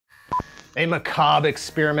A macabre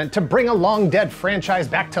experiment to bring a long-dead franchise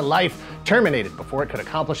back to life, terminated before it could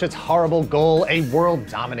accomplish its horrible goal, a world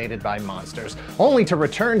dominated by monsters, only to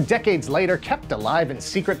return decades later, kept alive in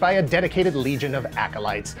secret by a dedicated legion of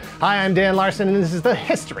acolytes. Hi, I'm Dan Larson, and this is the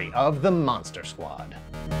history of the Monster Squad.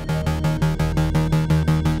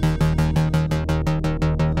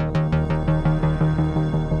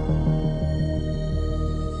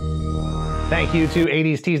 Thank you to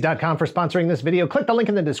 80stees.com for sponsoring this video. Click the link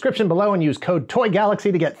in the description below and use code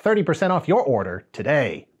TOYGALAXY to get 30% off your order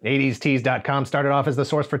today. 80stees.com started off as the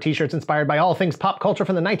source for t-shirts inspired by all things pop culture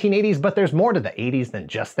from the 1980s, but there's more to the 80s than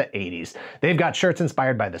just the 80s. They've got shirts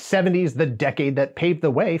inspired by the 70s, the decade that paved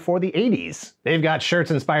the way for the 80s. They've got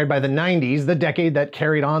shirts inspired by the 90s, the decade that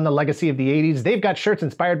carried on the legacy of the 80s. They've got shirts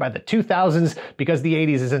inspired by the 2000s, because the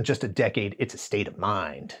 80s isn't just a decade, it's a state of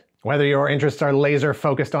mind. Whether your interests are laser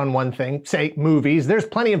focused on one thing, say movies, there's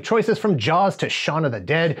plenty of choices from Jaws to Shaun of the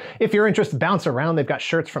Dead. If your interests bounce around, they've got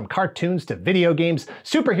shirts from cartoons to video games,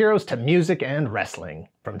 superheroes to music and wrestling.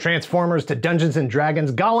 From Transformers to Dungeons &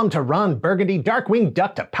 Dragons, Gollum to Ron Burgundy, Darkwing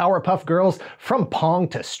Duck to Powerpuff Girls, from Pong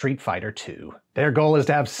to Street Fighter II. Their goal is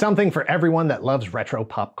to have something for everyone that loves retro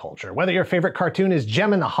pop culture. Whether your favorite cartoon is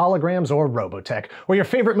Jem and the Holograms or Robotech, or your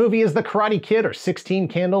favorite movie is The Karate Kid or 16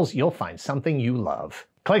 Candles, you'll find something you love.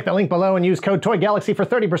 Click the link below and use code TOYGALAXY for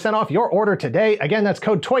 30% off your order today. Again, that's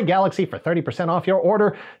code TOYGALAXY for 30% off your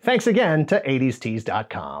order. Thanks again to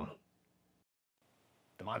 80stees.com.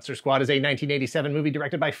 The Monster Squad is a 1987 movie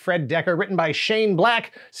directed by Fred Dekker, written by Shane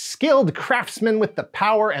Black, skilled craftsman with the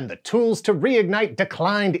power and the tools to reignite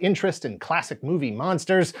declined interest in classic movie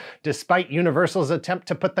monsters. Despite Universal's attempt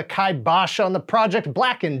to put the kibosh on the project,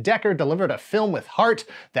 Black and Dekker delivered a film with heart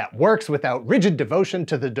that works without rigid devotion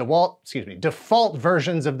to the default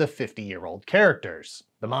versions of the 50-year-old characters.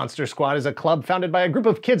 The Monster Squad is a club founded by a group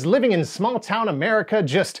of kids living in small-town America,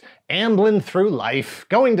 just ambling through life,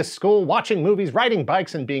 going to school, watching movies, riding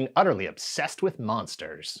bikes, and being utterly obsessed with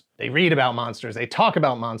monsters. They read about monsters, they talk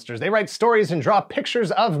about monsters, they write stories and draw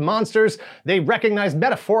pictures of monsters, they recognize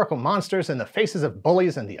metaphorical monsters in the faces of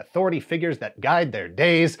bullies and the authority figures that guide their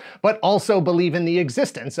days, but also believe in the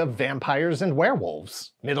existence of vampires and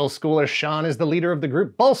werewolves. Middle schooler Sean is the leader of the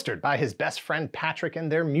group, bolstered by his best friend Patrick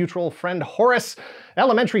and their mutual friend Horace.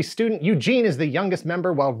 Elementary student Eugene is the youngest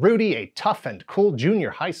member, while Rudy, a tough and cool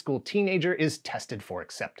junior high school teenager, is tested for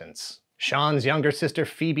acceptance. Sean's younger sister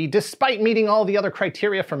Phoebe, despite meeting all the other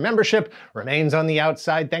criteria for membership, remains on the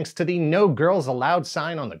outside thanks to the No Girls Allowed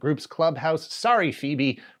sign on the group's clubhouse. Sorry,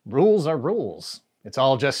 Phoebe, rules are rules. It's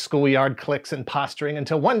all just schoolyard cliques and posturing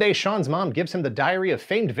until one day Sean's mom gives him the diary of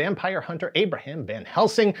famed vampire hunter Abraham Van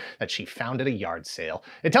Helsing that she found at a yard sale.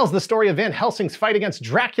 It tells the story of Van Helsing's fight against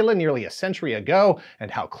Dracula nearly a century ago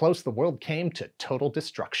and how close the world came to total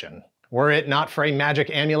destruction. Were it not for a magic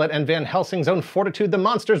amulet and Van Helsing's own fortitude, the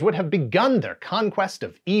monsters would have begun their conquest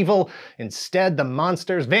of evil. Instead, the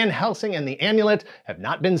monsters, Van Helsing, and the amulet have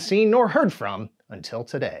not been seen nor heard from until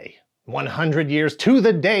today. 100 years to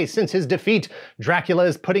the day since his defeat, Dracula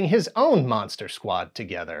is putting his own monster squad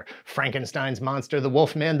together. Frankenstein's monster, the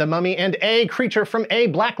Wolfman, the Mummy, and a creature from a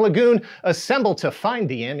Black Lagoon assemble to find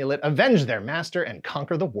the amulet, avenge their master, and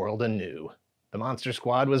conquer the world anew. The Monster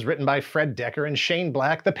Squad was written by Fred Dekker and Shane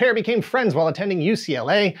Black. The pair became friends while attending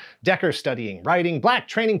UCLA, Dekker studying writing, Black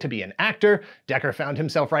training to be an actor. Dekker found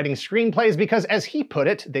himself writing screenplays because, as he put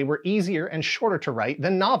it, they were easier and shorter to write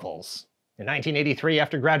than novels. In 1983,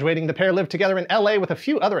 after graduating, the pair lived together in LA with a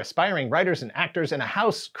few other aspiring writers and actors in a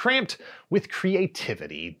house cramped with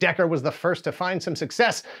creativity. Dekker was the first to find some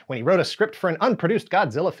success when he wrote a script for an unproduced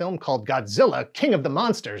Godzilla film called Godzilla, King of the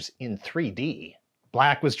Monsters in 3D.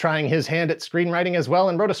 Black was trying his hand at screenwriting as well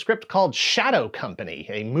and wrote a script called Shadow Company,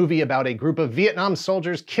 a movie about a group of Vietnam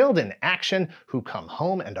soldiers killed in action who come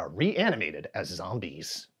home and are reanimated as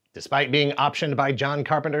zombies. Despite being optioned by John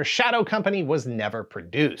Carpenter, Shadow Company was never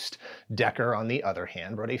produced. Dekker, on the other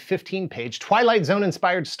hand, wrote a 15-page Twilight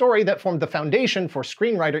Zone-inspired story that formed the foundation for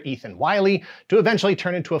screenwriter Ethan Wiley to eventually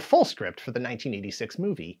turn into a full script for the 1986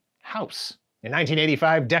 movie House. In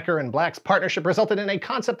 1985, Dekker and Black's partnership resulted in a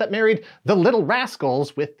concept that married The Little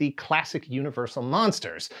Rascals with the classic Universal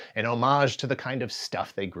monsters, an homage to the kind of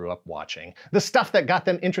stuff they grew up watching, the stuff that got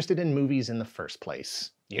them interested in movies in the first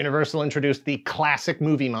place. Universal introduced the classic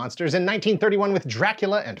movie monsters in 1931 with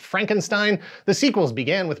Dracula and Frankenstein. The sequels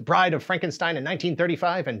began with Bride of Frankenstein in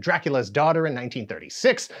 1935 and Dracula's Daughter in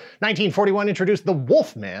 1936. 1941 introduced the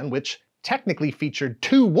Wolfman, which technically featured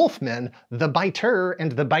two wolfmen, the Biter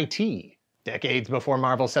and the Bitee. Decades before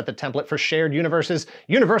Marvel set the template for shared universes,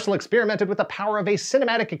 Universal experimented with the power of a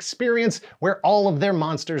cinematic experience where all of their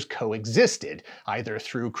monsters coexisted. Either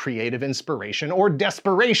through creative inspiration or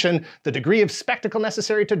desperation, the degree of spectacle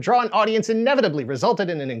necessary to draw an audience inevitably resulted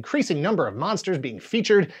in an increasing number of monsters being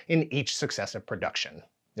featured in each successive production.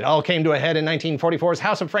 It all came to a head in 1944's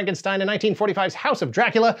House of Frankenstein and 1945's House of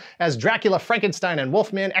Dracula, as Dracula, Frankenstein, and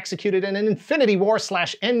Wolfman executed an Infinity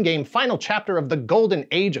War/Endgame final chapter of the golden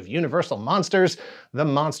age of Universal monsters. The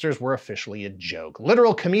monsters were officially a joke.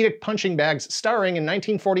 Literal comedic punching bags starring in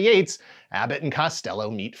 1948's Abbott and Costello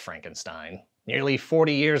Meet Frankenstein. Nearly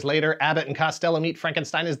 40 years later, Abbott and Costello Meet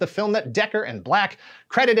Frankenstein is the film that Decker and Black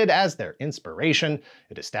credited as their inspiration.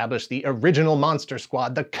 It established the original Monster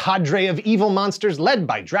Squad, the cadre of evil monsters led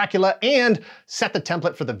by Dracula, and set the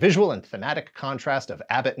template for the visual and thematic contrast of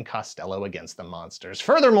Abbott and Costello against the monsters.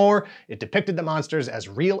 Furthermore, it depicted the monsters as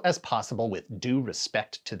real as possible with due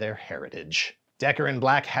respect to their heritage. Decker and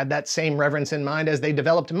Black had that same reverence in mind as they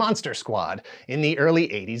developed Monster Squad. In the early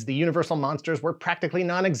 80s, the Universal monsters were practically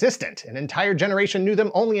non-existent. An entire generation knew them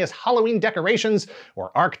only as Halloween decorations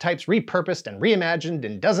or archetypes repurposed and reimagined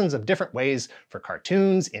in dozens of different ways for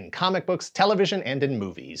cartoons, in comic books, television, and in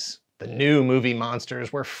movies. The new movie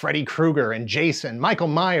monsters were Freddy Krueger and Jason, Michael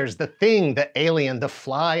Myers, The Thing, The Alien, The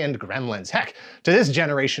Fly, and Gremlins. Heck, to this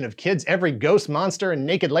generation of kids, every ghost monster and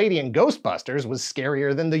naked lady in Ghostbusters was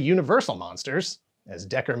scarier than the Universal monsters. As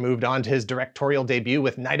Decker moved on to his directorial debut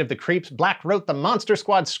with Night of the Creeps, Black wrote the Monster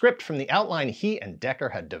Squad script from the outline he and Decker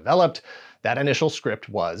had developed. That initial script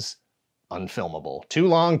was unfilmable. Too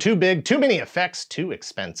long, too big, too many effects, too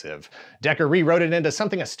expensive. Decker rewrote it into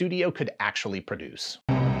something a studio could actually produce.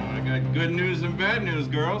 I got good news and bad news,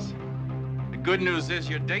 girls. The good news is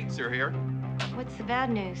your dates are here. What's the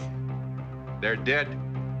bad news? They're dead.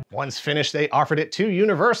 Once finished, they offered it to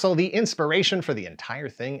Universal, the inspiration for the entire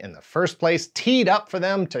thing in the first place, teed up for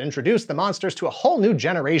them to introduce the monsters to a whole new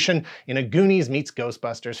generation in a Goonies meets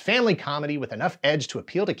Ghostbusters family comedy with enough edge to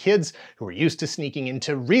appeal to kids who were used to sneaking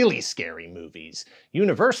into really scary movies.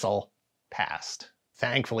 Universal passed.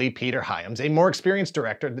 Thankfully, Peter Hyams, a more experienced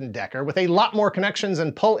director than Decker with a lot more connections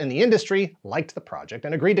and pull in the industry, liked the project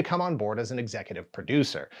and agreed to come on board as an executive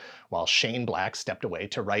producer, while Shane Black stepped away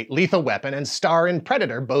to write Lethal Weapon and star in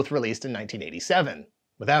Predator, both released in 1987.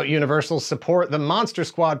 Without Universal's support, the Monster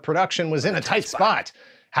Squad production was in a tight spot.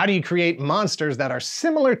 How do you create monsters that are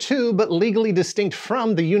similar to, but legally distinct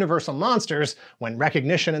from, the Universal monsters when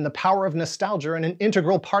recognition and the power of nostalgia are an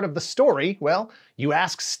integral part of the story? Well, you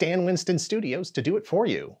ask Stan Winston Studios to do it for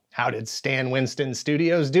you. How did Stan Winston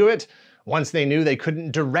Studios do it? Once they knew they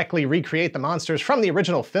couldn't directly recreate the monsters from the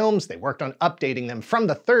original films, they worked on updating them from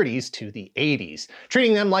the 30s to the 80s,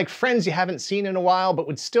 treating them like friends you haven't seen in a while but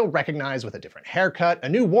would still recognize with a different haircut, a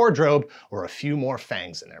new wardrobe, or a few more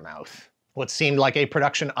fangs in their mouth. What seemed like a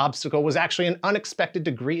production obstacle was actually an unexpected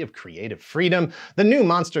degree of creative freedom. The new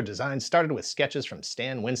monster design started with sketches from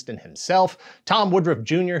Stan Winston himself. Tom Woodruff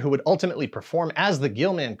Jr., who would ultimately perform as the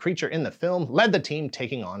Gillman creature in the film, led the team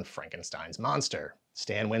taking on Frankenstein's monster.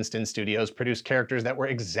 Stan Winston Studios produced characters that were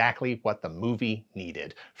exactly what the movie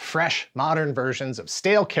needed. Fresh, modern versions of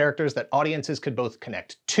stale characters that audiences could both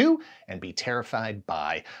connect to and be terrified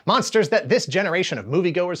by. Monsters that this generation of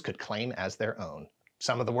moviegoers could claim as their own.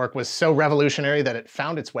 Some of the work was so revolutionary that it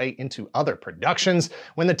found its way into other productions.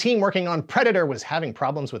 When the team working on Predator was having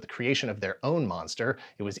problems with the creation of their own monster,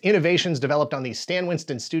 it was innovations developed on the Stan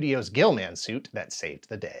Winston Studios Gillman suit that saved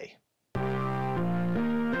the day.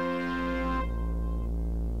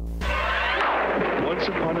 Once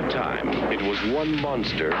upon a time, it was one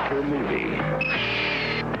monster per movie.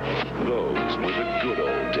 Those were the good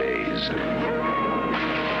old days.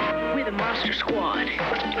 We're the Monster Squad.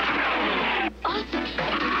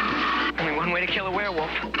 Only one way to kill a werewolf.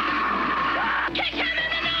 Kick him in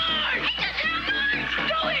the nose!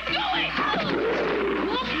 Do it!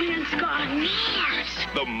 Wolfman's got nose!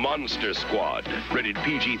 The Monster Squad, rated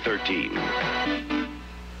PG-13.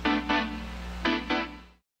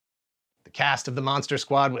 The cast of the Monster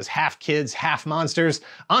Squad was half kids, half monsters.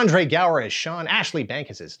 Andre Gower as Sean, Ashley Bank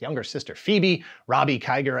as his younger sister Phoebe, Robbie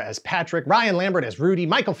Kiger as Patrick, Ryan Lambert as Rudy,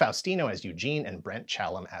 Michael Faustino as Eugene, and Brent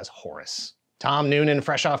Challam as Horace. Tom Noonan,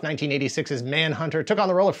 fresh off 1986's Manhunter, took on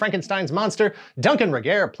the role of Frankenstein's monster. Duncan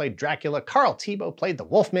Regehr played Dracula. Carl Tebow played the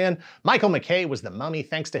Wolfman. Michael McKay was the Mummy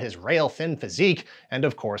thanks to his rail-thin physique. And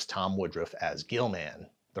of course, Tom Woodruff as Gillman.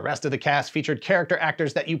 The rest of the cast featured character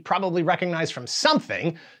actors that you probably recognize from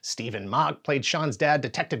something. Stephen Mock played Sean's dad,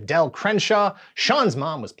 Detective Del Crenshaw. Sean's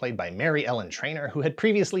mom was played by Mary Ellen Trainor, who had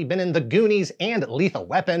previously been in The Goonies and Lethal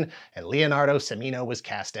Weapon. And Leonardo Cimino was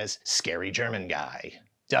cast as Scary German Guy.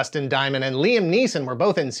 Dustin Diamond and Liam Neeson were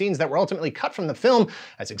both in scenes that were ultimately cut from the film,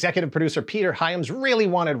 as executive producer Peter Hyams really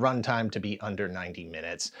wanted runtime to be under 90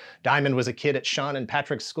 minutes. Diamond was a kid at Sean and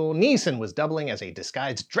Patrick's school. Neeson was doubling as a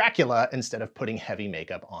disguised Dracula instead of putting heavy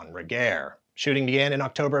makeup on Regehr. Shooting began in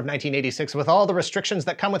October of 1986 with all the restrictions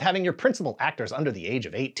that come with having your principal actors under the age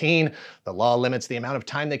of 18. The law limits the amount of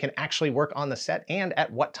time they can actually work on the set and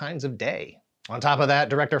at what times of day. On top of that,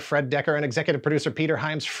 director Fred Dekker and executive producer Peter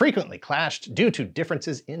Hyams frequently clashed due to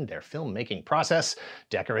differences in their filmmaking process.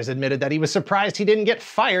 Dekker has admitted that he was surprised he didn't get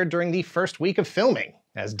fired during the first week of filming.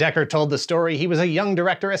 As Dekker told the story, he was a young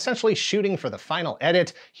director essentially shooting for the final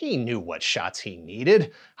edit. He knew what shots he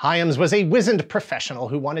needed. Hyams was a wizened professional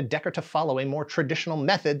who wanted Dekker to follow a more traditional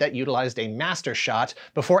method that utilized a master shot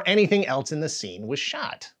before anything else in the scene was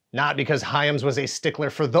shot. Not because Hyams was a stickler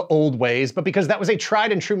for the old ways, but because that was a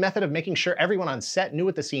tried and true method of making sure everyone on set knew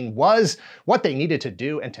what the scene was, what they needed to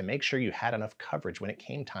do, and to make sure you had enough coverage when it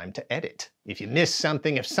came time to edit. If you missed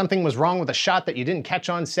something, if something was wrong with a shot that you didn't catch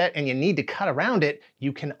on set and you need to cut around it,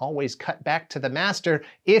 you can always cut back to the master.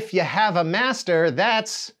 If you have a master,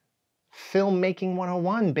 that's filmmaking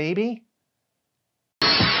 101, baby.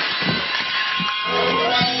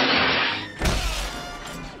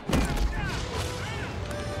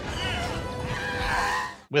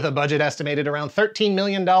 With a budget estimated around $13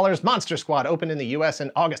 million, Monster Squad opened in the US in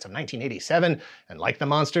August of 1987, and like the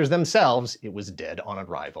monsters themselves, it was dead on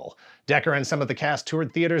arrival. Dekker and some of the cast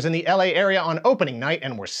toured theaters in the LA area on opening night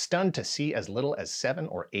and were stunned to see as little as 7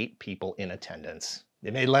 or 8 people in attendance.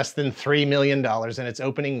 It made less than $3 million in its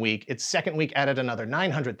opening week. Its second week added another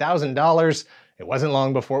 $900,000. It wasn't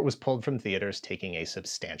long before it was pulled from theaters, taking a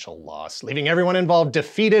substantial loss, leaving everyone involved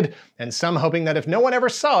defeated, and some hoping that if no one ever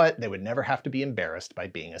saw it, they would never have to be embarrassed by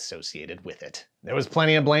being associated with it. There was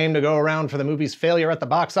plenty of blame to go around for the movie's failure at the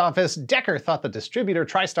box office. Dekker thought the distributor,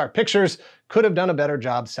 TriStar Pictures, could have done a better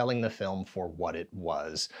job selling the film for what it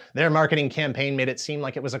was. Their marketing campaign made it seem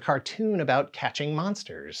like it was a cartoon about catching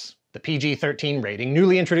monsters. The PG-13 rating,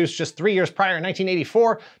 newly introduced just 3 years prior in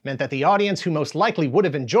 1984, meant that the audience who most likely would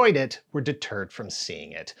have enjoyed it were deterred from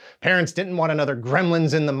seeing it. Parents didn't want another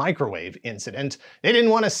Gremlins in the microwave incident. They didn't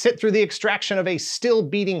want to sit through the extraction of a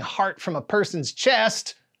still-beating heart from a person's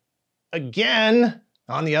chest. Again.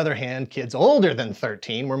 On the other hand, kids older than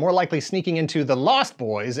 13 were more likely sneaking into The Lost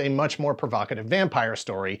Boys, a much more provocative vampire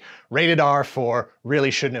story. Rated R for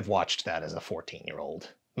really shouldn't have watched that as a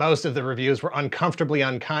 14-year-old. Most of the reviews were uncomfortably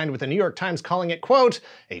unkind, with the New York Times calling it, quote,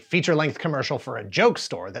 a feature-length commercial for a joke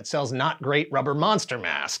store that sells not great rubber monster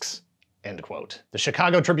masks, end quote. The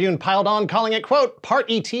Chicago Tribune piled on, calling it, quote, part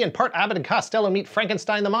E.T. and part Abbott and Costello meet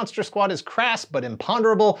Frankenstein. The Monster Squad is crass but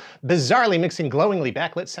imponderable, bizarrely mixing glowingly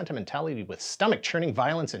backlit sentimentality with stomach-churning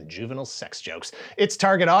violence and juvenile sex jokes. Its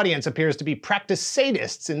target audience appears to be practiced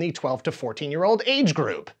sadists in the 12 to 14-year-old age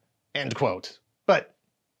group, end quote. But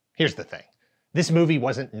here's the thing. This movie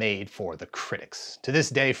wasn't made for the critics. To this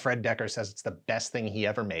day, Fred Dekker says it's the best thing he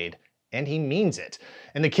ever made, and he means it.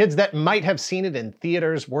 And the kids that might have seen it in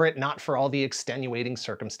theaters, were it not for all the extenuating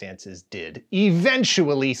circumstances, did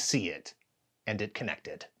eventually see it. And it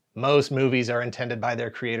connected. Most movies are intended by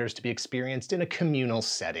their creators to be experienced in a communal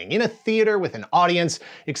setting, in a theater with an audience,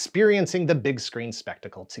 experiencing the big screen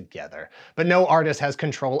spectacle together. But no artist has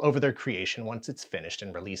control over their creation once it's finished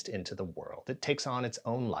and released into the world. It takes on its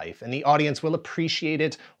own life, and the audience will appreciate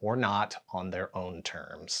it or not on their own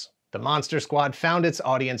terms. The Monster Squad found its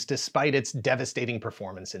audience despite its devastating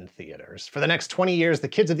performance in theaters. For the next 20 years, the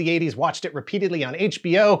kids of the 80s watched it repeatedly on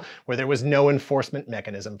HBO, where there was no enforcement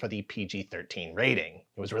mechanism for the PG-13 rating.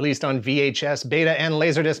 It was released on VHS, Beta, and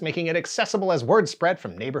Laserdisc, making it accessible as word spread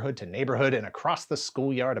from neighborhood to neighborhood and across the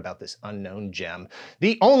schoolyard about this unknown gem.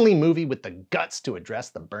 The only movie with the guts to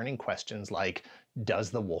address the burning questions like, does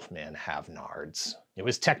the Wolfman have nards? It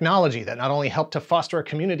was technology that not only helped to foster a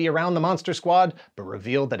community around the Monster Squad, but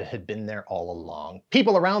revealed that it had been there all along.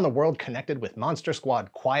 People around the world connected with Monster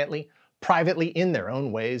Squad quietly, privately, in their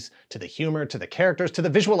own ways, to the humor, to the characters, to the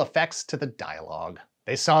visual effects, to the dialogue.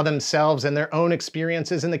 They saw themselves and their own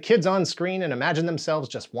experiences in the kids on screen and imagined themselves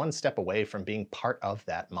just one step away from being part of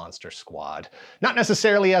that Monster Squad. Not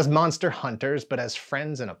necessarily as monster hunters, but as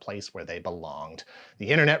friends in a place where they belonged. The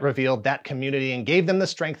internet revealed that community and gave them the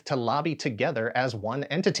strength to lobby together as one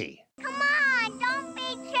entity. Come on, don't be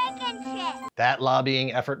chicken shit. That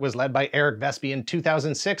lobbying effort was led by Eric Vespi in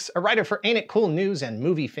 2006, a writer for Ain't It Cool News and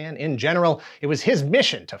movie fan in general. It was his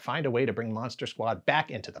mission to find a way to bring Monster Squad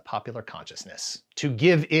back into the popular consciousness, to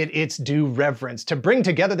give it its due reverence, to bring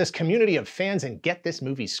together this community of fans and get this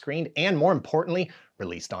movie screened and, more importantly,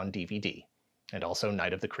 released on DVD. And also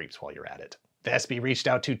Night of the Creeps while you're at it. The SB reached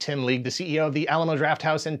out to Tim League, the CEO of the Alamo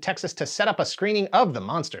Drafthouse in Texas, to set up a screening of The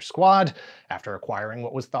Monster Squad. After acquiring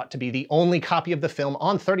what was thought to be the only copy of the film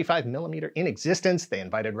on 35mm in existence, they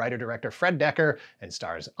invited writer-director Fred Dekker and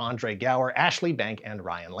stars Andre Gower, Ashley Bank, and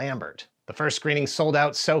Ryan Lambert. The first screening sold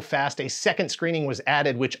out so fast, a second screening was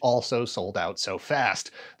added, which also sold out so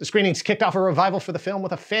fast. The screenings kicked off a revival for the film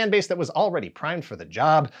with a fan base that was already primed for the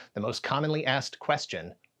job. The most commonly asked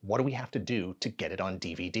question: what do we have to do to get it on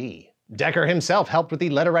DVD? Dekker himself helped with the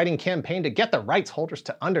letter-writing campaign to get the rights holders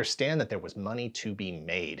to understand that there was money to be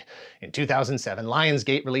made. In 2007,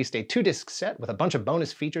 Lionsgate released a 2-disc set with a bunch of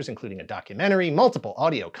bonus features, including a documentary, multiple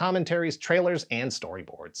audio commentaries, trailers, and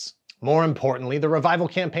storyboards. More importantly, the revival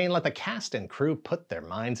campaign let the cast and crew put their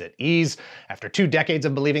minds at ease. After 2 decades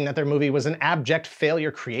of believing that their movie was an abject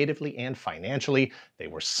failure creatively and financially, they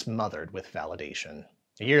were smothered with validation.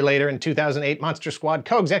 A year later, in 2008, Monster Squad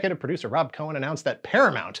co-executive producer Rob Cohen announced that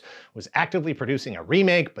Paramount was actively producing a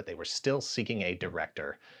remake, but they were still seeking a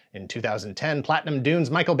director. In 2010, Platinum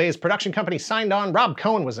Dunes, Michael Bay's production company, signed on. Rob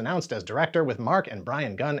Cohen was announced as director with Mark and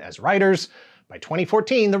Brian Gunn as writers. By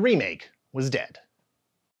 2014, the remake was dead.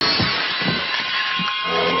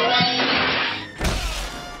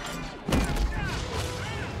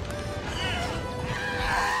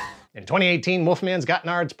 In 2018, Wolfman's Got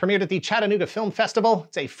Nards premiered at the Chattanooga Film Festival.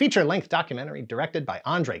 It's a feature-length documentary directed by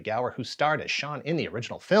Andre Gower, who starred as Sean in the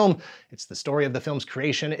original film. It's the story of the film's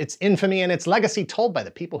creation, its infamy, and its legacy told by the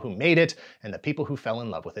people who made it and the people who fell in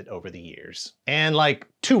love with it over the years. And like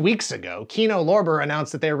 2 weeks ago, Kino Lorber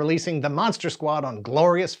announced that they are releasing The Monster Squad on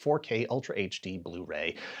glorious 4K Ultra HD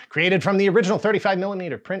Blu-ray. Created from the original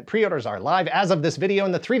 35mm print, pre-orders are live as of this video,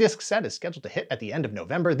 and the 3-disc set is scheduled to hit at the end of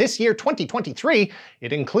November this year, 2023.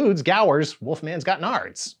 It includes Gower's Wolfman's Got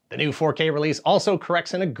Nards. The new 4K release also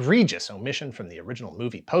corrects an egregious omission from the original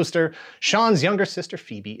movie poster. Sean's younger sister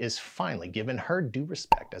Phoebe is finally given her due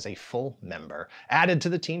respect as a full member, added to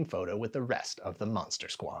the team photo with the rest of the Monster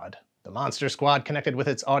Squad. The Monster Squad connected with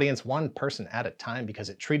its audience one person at a time because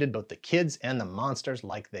it treated both the kids and the monsters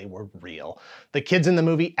like they were real. The kids in the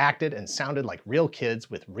movie acted and sounded like real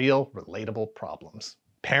kids with real, relatable problems.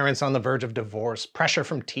 Parents on the verge of divorce, pressure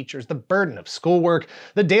from teachers, the burden of schoolwork,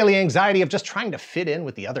 the daily anxiety of just trying to fit in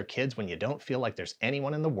with the other kids when you don't feel like there's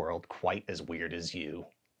anyone in the world quite as weird as you.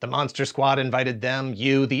 The Monster Squad invited them,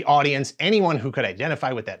 you, the audience, anyone who could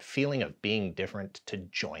identify with that feeling of being different to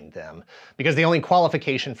join them. Because the only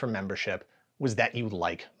qualification for membership was that you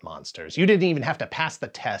like monsters. You didn't even have to pass the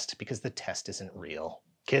test because the test isn't real.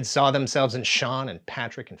 Kids saw themselves in Sean and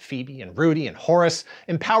Patrick and Phoebe and Rudy and Horace,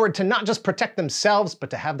 empowered to not just protect themselves,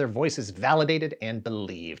 but to have their voices validated and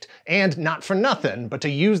believed. And not for nothing, but to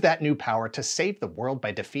use that new power to save the world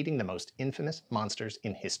by defeating the most infamous monsters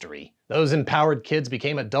in history. Those empowered kids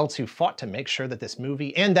became adults who fought to make sure that this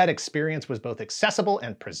movie and that experience was both accessible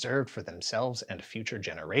and preserved for themselves and future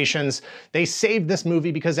generations. They saved this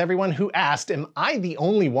movie because everyone who asked, "Am I the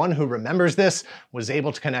only one who remembers this?" was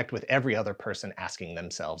able to connect with every other person asking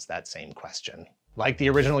themselves that same question. Like the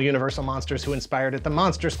original Universal monsters who inspired it, the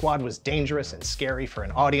Monster Squad was dangerous and scary for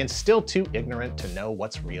an audience still too ignorant to know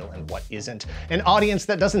what's real and what isn't. An audience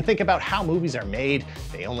that doesn't think about how movies are made,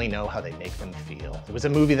 they only know how they make them feel. It was a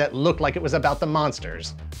movie that looked like it was about the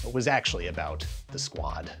monsters, but was actually about the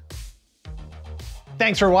squad.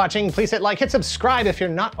 Thanks for watching. Please hit like, hit subscribe if you're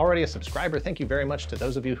not already a subscriber. Thank you very much to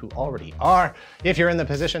those of you who already are. If you're in the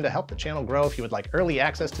position to help the channel grow, if you would like early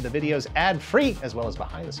access to the videos ad-free, as well as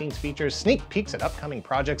behind-the-scenes features, sneak peeks at upcoming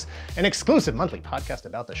projects, an exclusive monthly podcast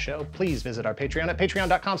about the show, please visit our Patreon at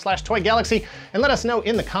patreon.com/toygalaxy and let us know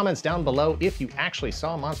in the comments down below if you actually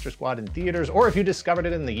saw Monster Squad in theaters or if you discovered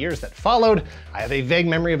it in the years that followed. I have a vague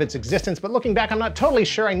memory of its existence, but looking back, I'm not totally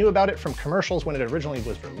sure I knew about it from commercials when it originally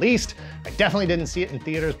was released. I definitely didn't see it in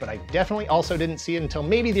theaters, but I definitely also didn't see it until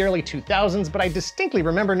maybe the early 2000s, but I distinctly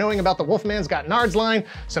remember knowing about the Wolfman's Got Nards line,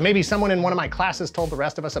 so maybe someone in one of my classes told the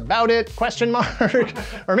rest of us about it, question mark,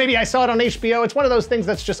 or maybe I saw it on HBO. It's one of those things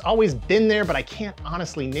that's just always been there, but I can't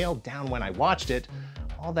honestly nail down when I watched it.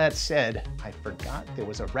 All that said, I forgot there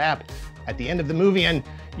was a rap at the end of the movie, and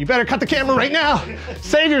you better cut the camera right now.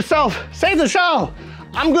 Save yourself, save the show.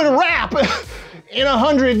 I'm gonna rap. In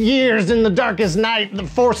 100 years, in the darkest night, the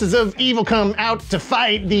forces of evil come out to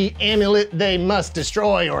fight the amulet they must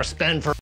destroy or spend for